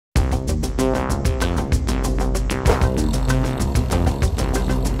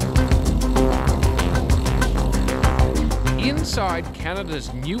inside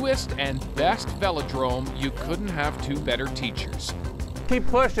Canada's newest and best velodrome, you couldn't have two better teachers. Keep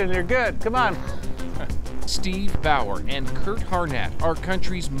pushing, you're good, come on. Steve Bauer and Curt Harnett, our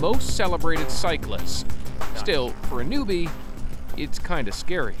country's most celebrated cyclists. Still, for a newbie, it's kind of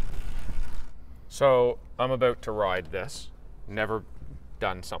scary. So, I'm about to ride this. Never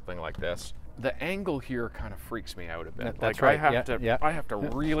done something like this. The angle here kind of freaks me out a bit. That's right. I have to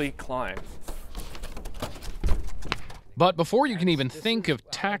really climb. But before you can even think of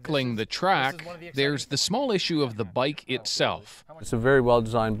tackling the track, there's the small issue of the bike itself. It's a very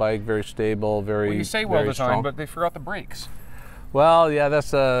well-designed bike, very stable, very Well, you say well-designed, but they forgot the brakes. Well, yeah,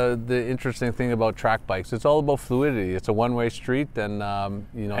 that's the interesting thing about track bikes. It's all about fluidity. It's a one-way street, and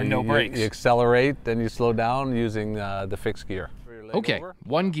you know, and no brakes. You accelerate, then you slow down using the fixed gear. Okay,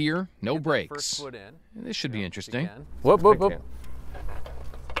 one gear, no brakes. This should be interesting. Whoop, whoop, whoop.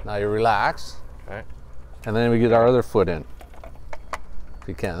 Now you relax. Okay. And then we get our other foot in. If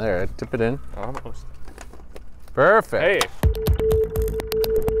you can, there, tip it in. Almost. Perfect. Hey.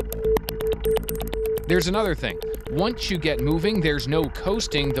 There's another thing. Once you get moving, there's no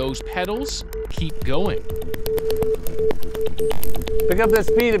coasting. Those pedals keep going. Pick up the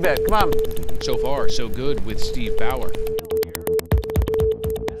speed a bit, come on. So far, so good with Steve Bauer.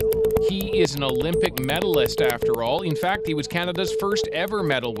 He is an Olympic medalist after all. In fact, he was Canada's first ever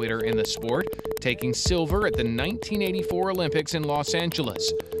medal winner in the sport, taking silver at the 1984 Olympics in Los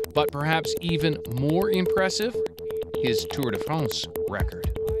Angeles. But perhaps even more impressive, his Tour de France record.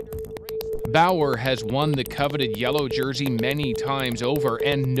 Bauer has won the coveted yellow jersey many times over,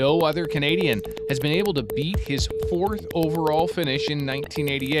 and no other Canadian has been able to beat his 4th overall finish in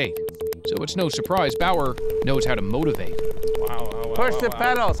 1988. So it's no surprise Bauer knows how to motivate. Wow. Push the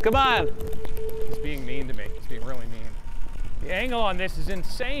pedals, come on. He's being mean to me. He's being really mean. The angle on this is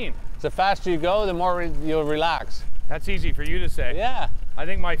insane. The faster you go, the more you'll relax. That's easy for you to say. Yeah. I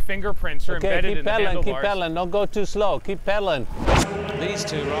think my fingerprints are embedded in the handlebars. Keep pedaling, don't go too slow, keep pedaling. These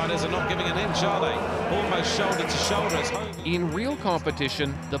two riders are not giving an inch, are they? Almost shoulder to shoulder. In real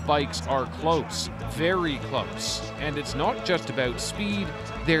competition, the bikes are close, very close. And it's not just about speed,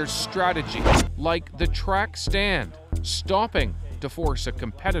 there's strategy, like the track stand, stopping to force a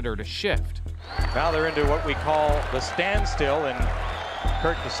competitor to shift. Now they're into what we call the standstill, and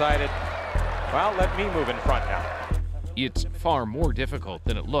Curt decided, well, let me move in front now. It's far more difficult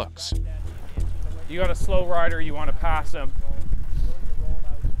than it looks. You got a slow rider, you want to pass him.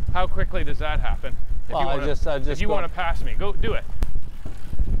 How quickly does that happen? If you want to pass me, go do it.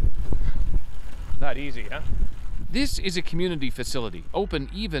 Not easy, huh? This is a community facility, open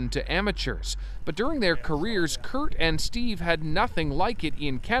even to amateurs. But during their careers, Curt and Steve had nothing like it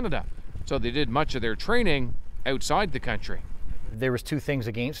in Canada. So they did much of their training outside the country. There was two things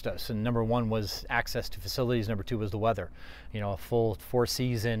against us, and number one was access to facilities, number two was the weather. You know, a full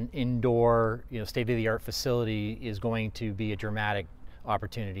 4-season indoor, state-of-the-art facility is going to be a dramatic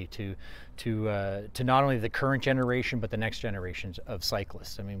opportunity to not only the current generation but the next generations of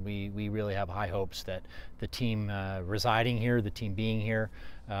cyclists. I mean, we really have high hopes that the team residing here, the team being here,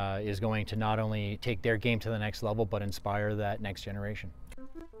 is going to not only take their game to the next level but inspire that next generation.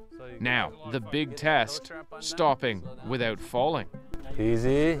 Now, the big test, stopping without falling.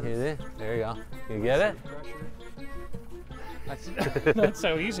 Easy, easy. There you go. You get it? That's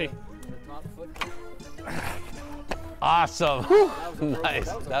so easy. Awesome.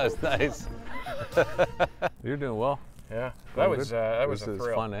 Nice. That was nice. You're doing well. Yeah. That was a This thrill.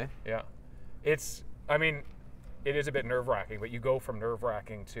 is fun, eh? Yeah. I mean, it is a bit nerve-wracking, but you go from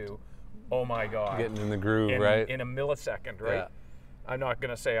nerve-wracking to, oh my God. Getting in the groove, right? In a millisecond, right? Yeah. I'm not going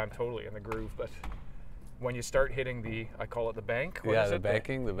to say I'm totally in the groove, but when you start hitting I call it the bank. The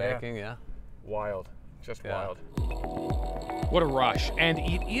banking, yeah. Wild, just wild. What a rush. And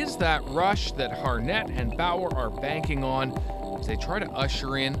it is that rush that Harnett and Bauer are banking on as they try to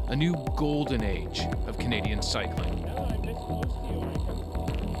usher in a new golden age of Canadian cycling.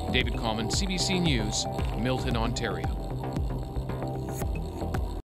 David Common, CBC News, Milton, Ontario.